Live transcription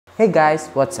Hey guys,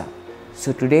 what's up?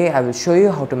 So today I will show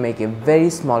you how to make a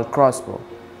very small crossbow.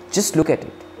 Just look at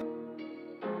it.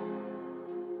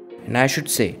 And I should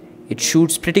say, it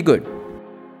shoots pretty good.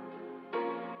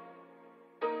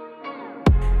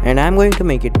 And I'm going to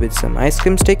make it with some ice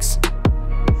cream sticks,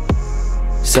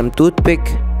 some toothpick,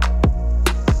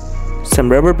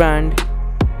 some rubber band,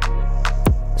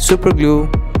 super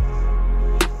glue,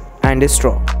 and a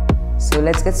straw. So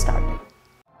let's get started.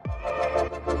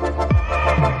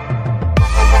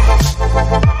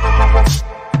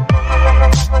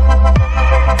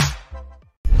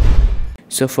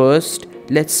 So first,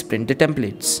 let's print the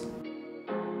templates.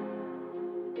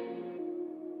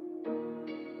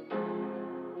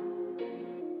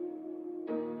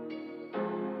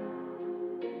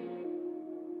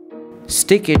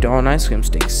 Stick it on ice cream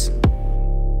sticks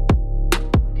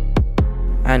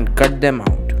and cut them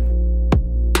out.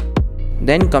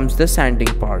 Then comes the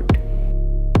sanding part.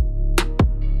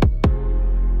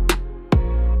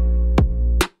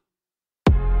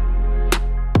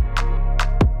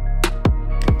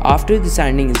 After the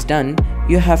sanding is done,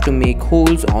 you have to make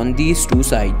holes on these two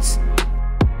sides.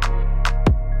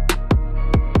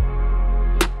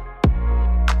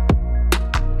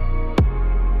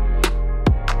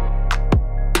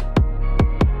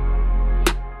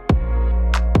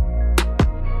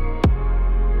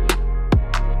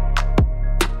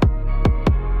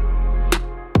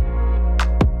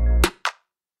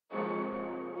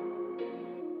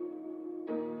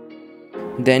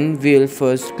 Then we'll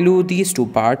first glue these two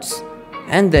parts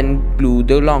and then glue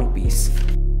the long piece.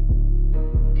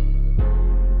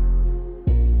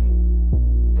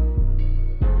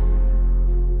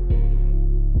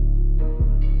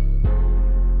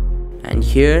 And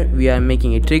here we are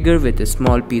making a trigger with a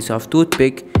small piece of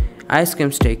toothpick, ice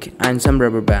cream stick and some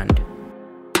rubber band.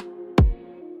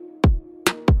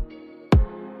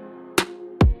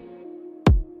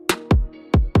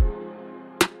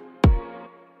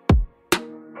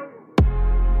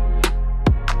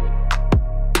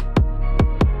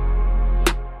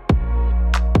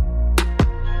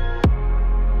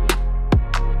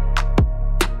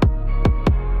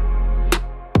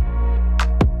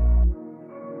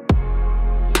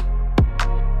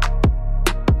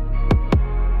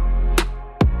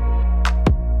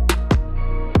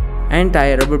 And tie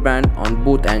a rubber band on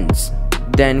both ends.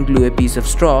 Then glue a piece of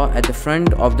straw at the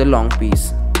front of the long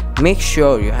piece. Make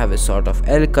sure you have a sort of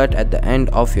L cut at the end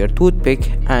of your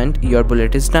toothpick and your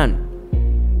bullet is done.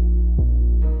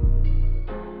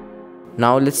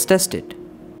 Now let's test it.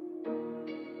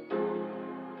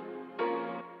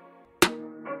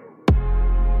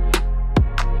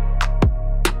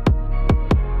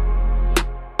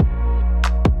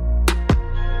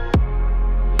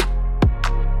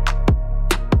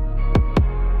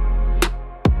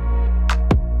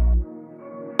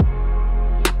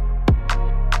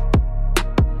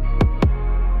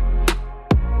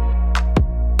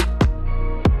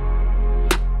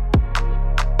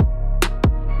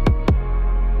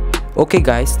 Okay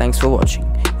guys, thanks for watching.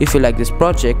 If you like this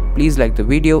project, please like the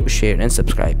video, share and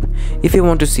subscribe. If you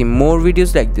want to see more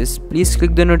videos like this, please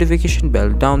click the notification bell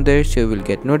down there so you will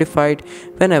get notified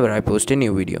whenever I post a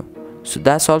new video. So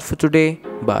that's all for today.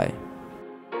 Bye.